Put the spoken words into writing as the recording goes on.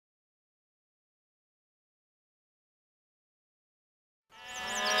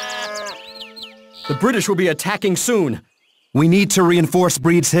The British will be attacking soon. We need to reinforce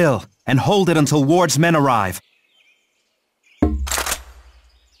Breed's Hill and hold it until Ward's men arrive.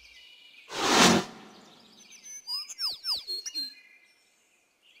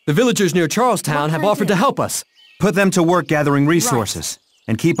 The villagers near Charlestown have offered to help us. Put them to work gathering resources,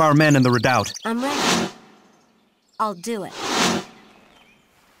 and keep our men in the redoubt. I'm ready. I'll do it.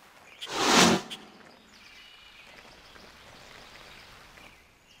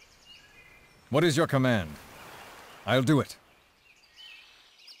 What is your command? I'll do it.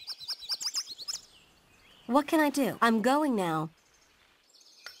 What can I do? I'm going now.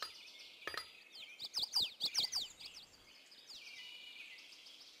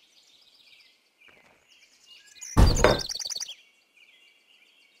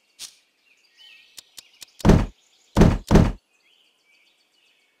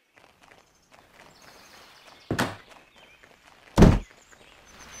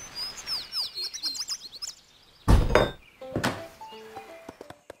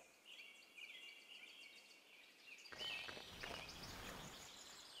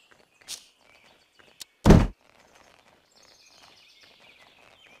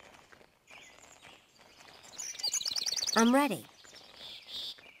 I'm ready.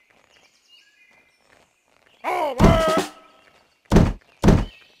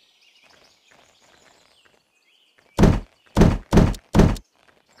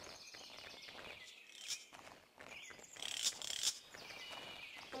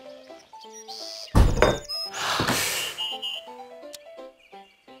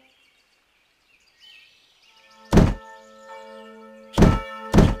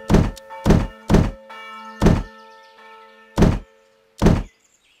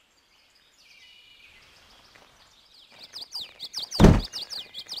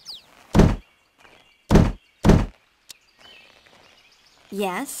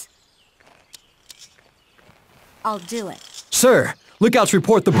 Yes? I'll do it. Sir, lookouts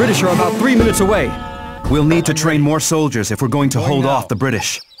report the British are about 3 minutes away. We'll need to train more soldiers if we're going to hold off the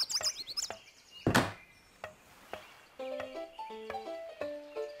British.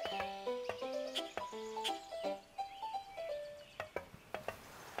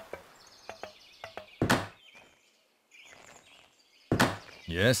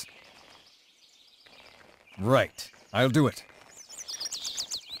 Yes? Right. I'll do it.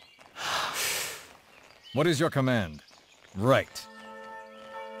 What is your command? Right.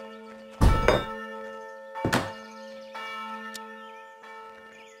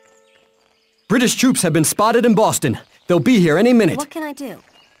 British troops have been spotted in Boston. They'll be here any minute. What can I do?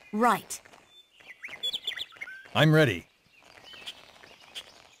 Right. I'm ready.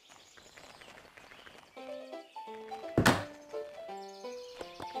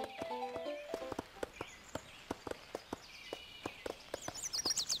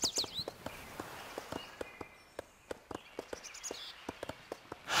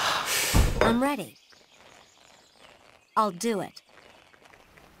 I'm ready. I'll do it.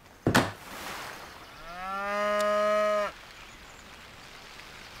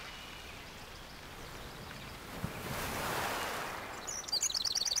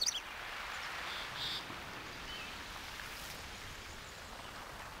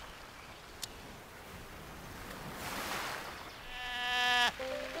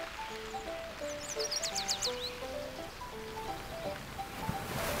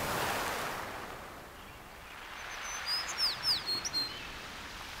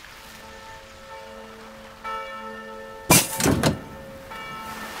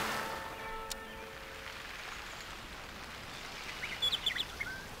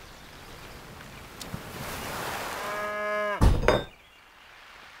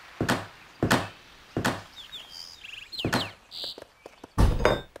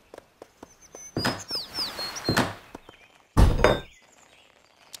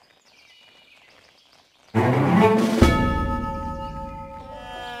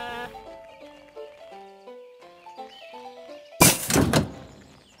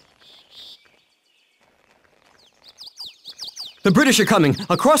 The British are coming,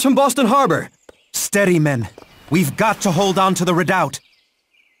 across from Boston Harbor. Steady, men. We've got to hold on to the redoubt.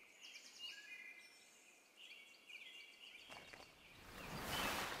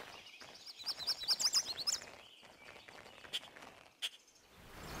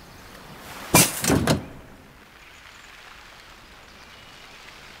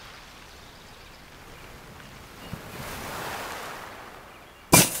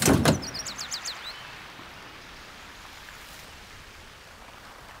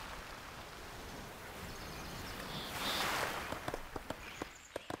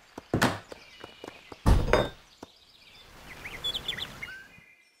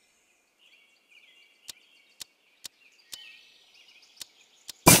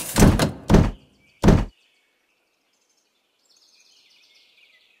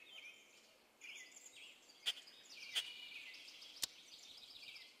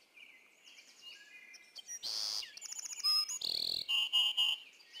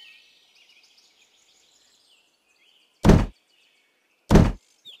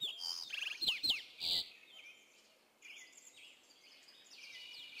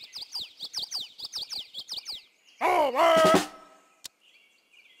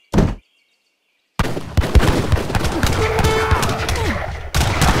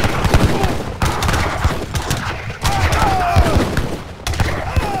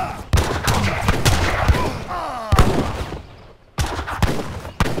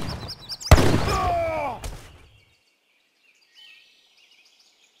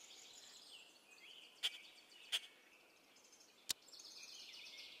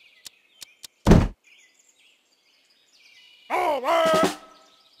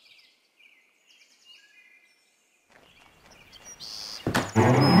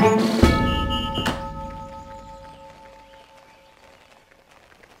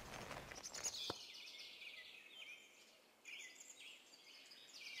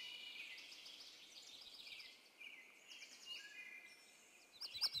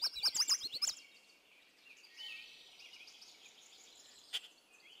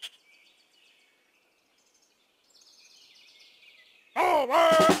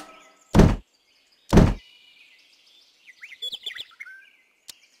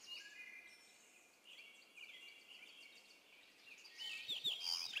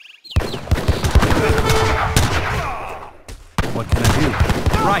 What can I do?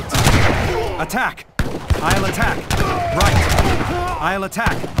 Right! Attack! I'll attack! Right! I'll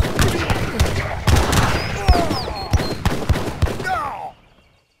attack!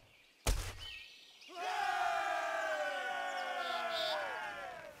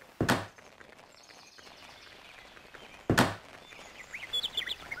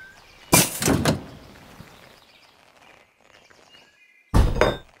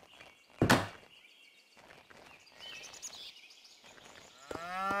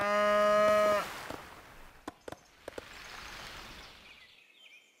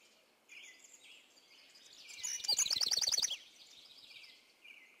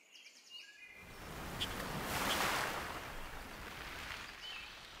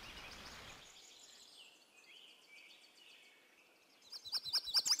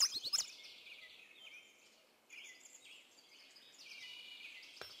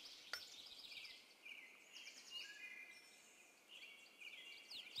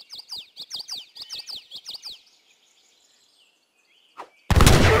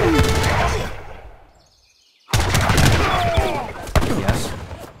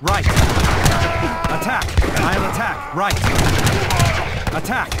 Right. Attack. I'll attack. Right.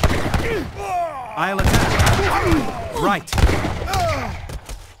 Attack. I'll attack. Right.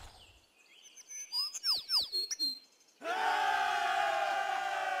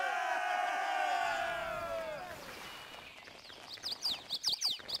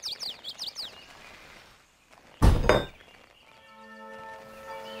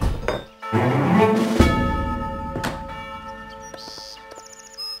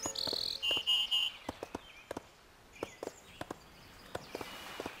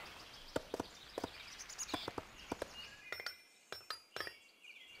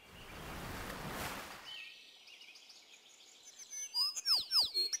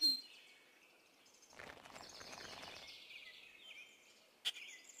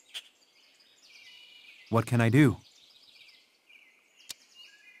 What can I do?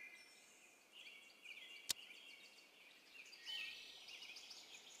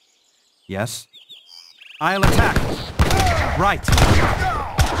 Yes? I'll attack! Right!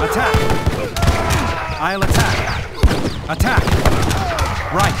 Attack! I'll attack! Attack!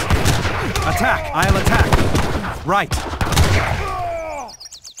 Right! Attack! I'll attack! Right!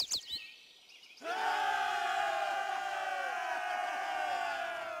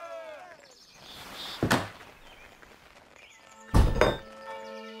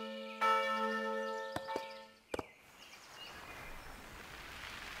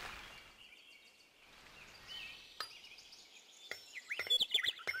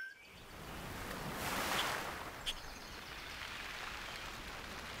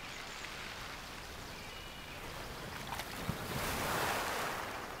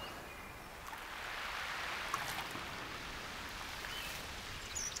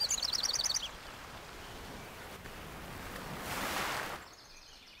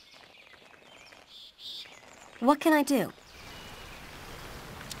 What can I do?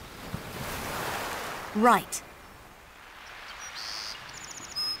 Right.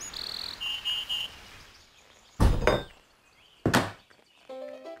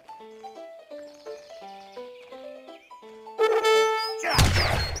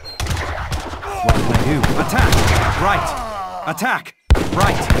 What can I do? Attack! Right! Attack!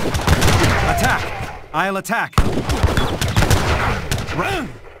 Right! Attack! I'll attack! Right!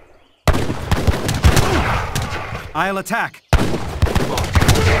 I'll attack!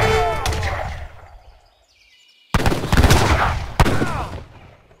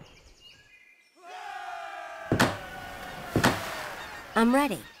 I'm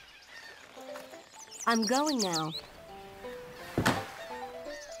ready. I'm going now.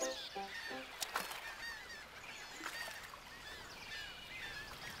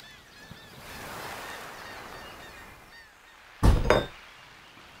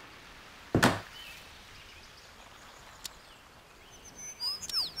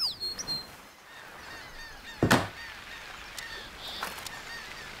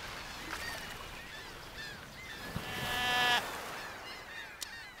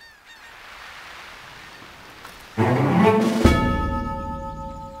 What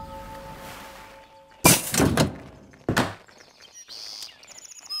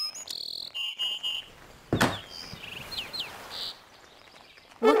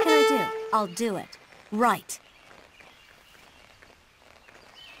can I do? I'll do it. Right.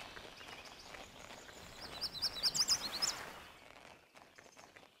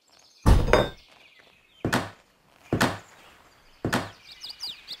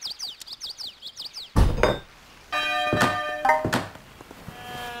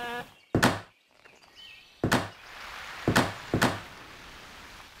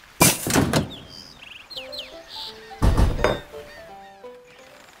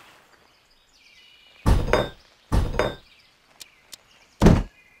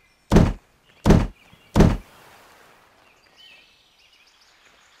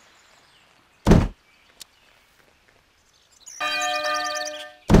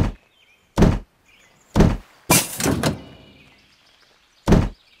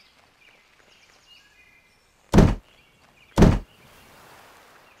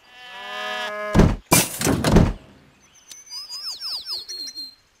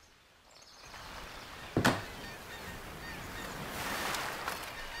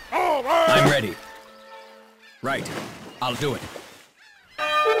 I'm ready. Right. I'll do it.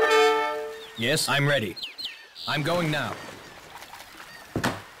 Yes, I'm ready. I'm going now.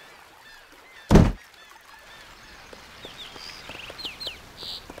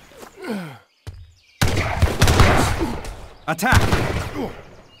 Attack!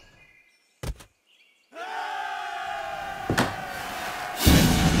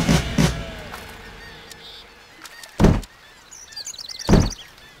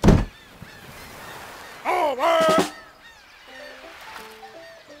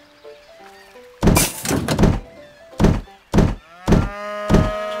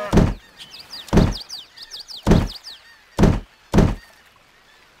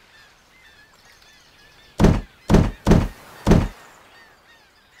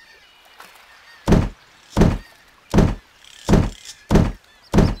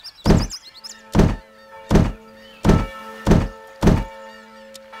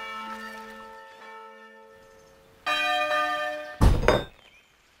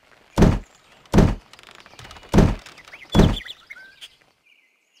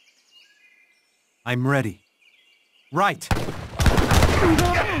 I'm ready. Right.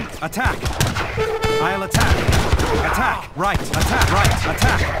 Attack. I'll attack. Attack. Right. Attack. Right.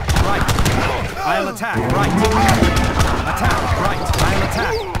 Attack. Right. I'll attack. Right. Attack. Right. I'll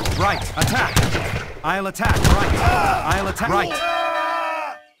attack. Right. Attack. I'll attack. Right. I'll attack. Right.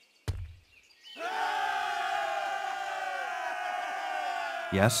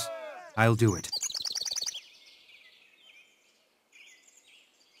 Yes, I'll do it.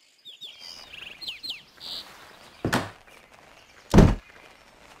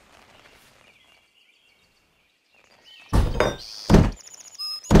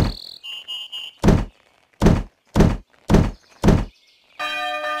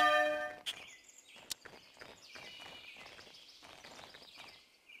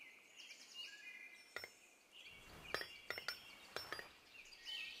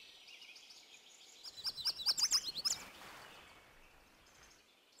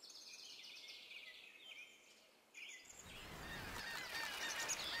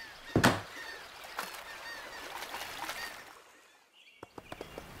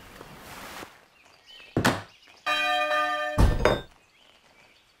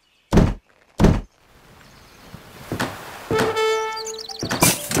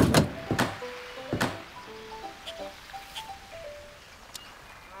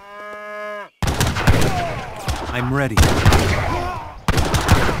 I'm ready.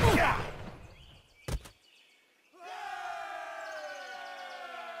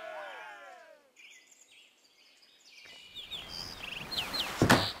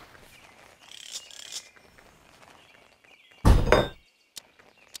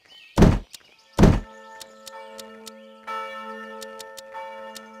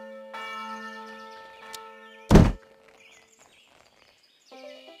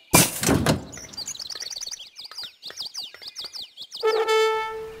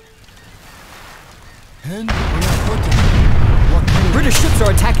 British ships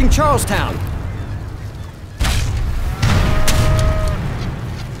are attacking Charlestown.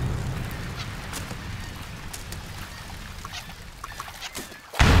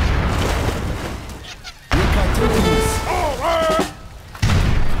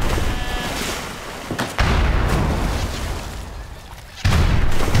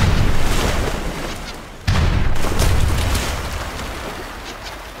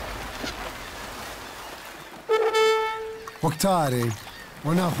 وقتاري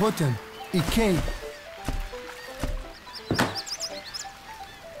وناخوتن إيكي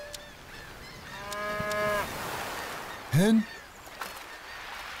هن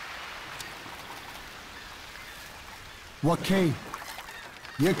وكي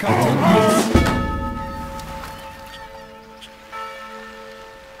يكاتن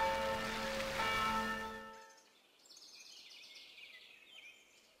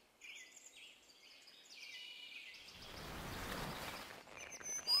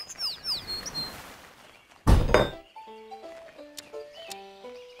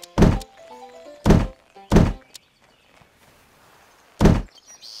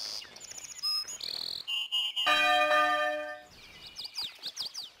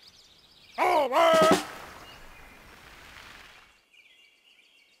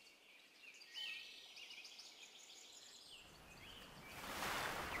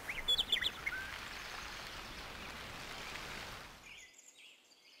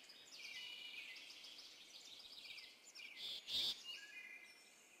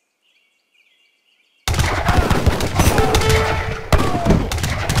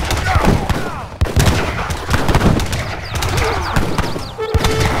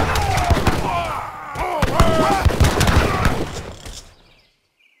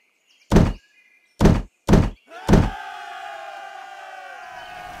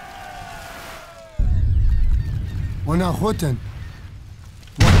وناخوتن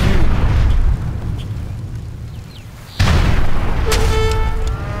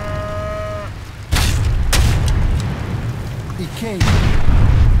إيكي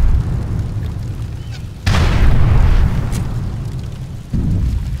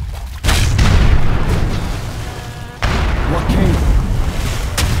وكي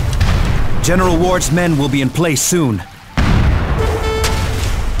General Ward's men will be in place soon.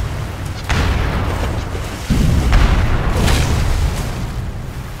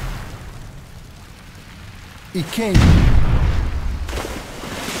 إيكي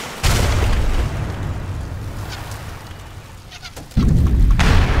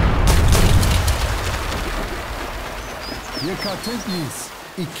يكاتبنيس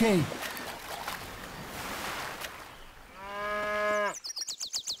إيكي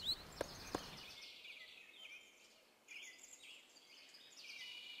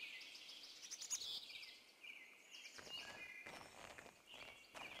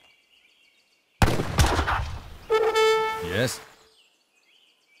Yes?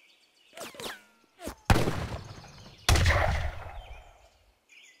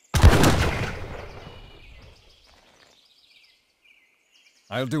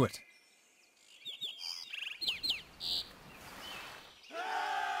 I'll do it.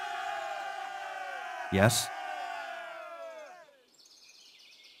 Yes?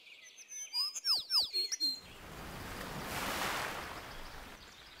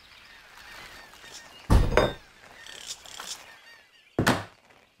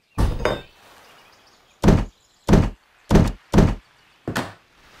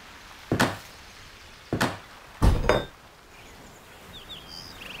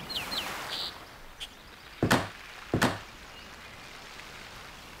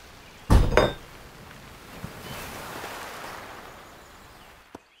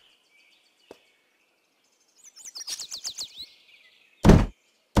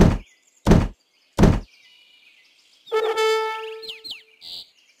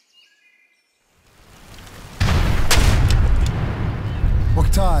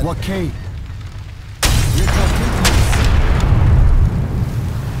 وقتار وكي يكاتبنيس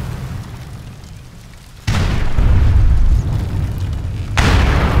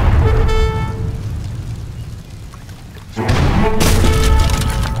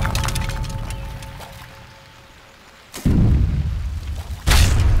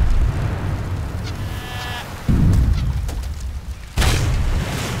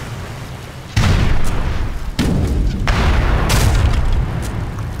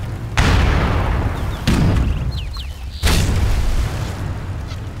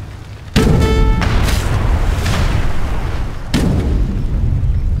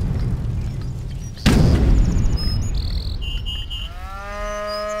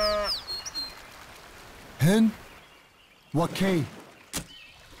هن وكي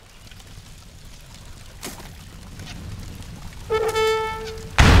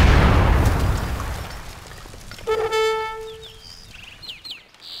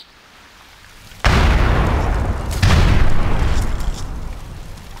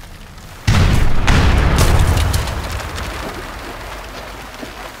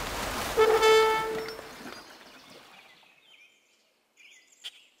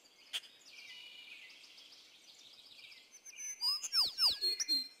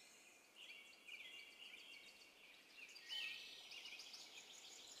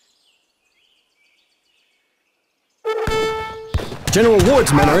General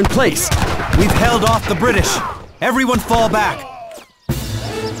Ward's men are in place. We've held off the British. Everyone fall back.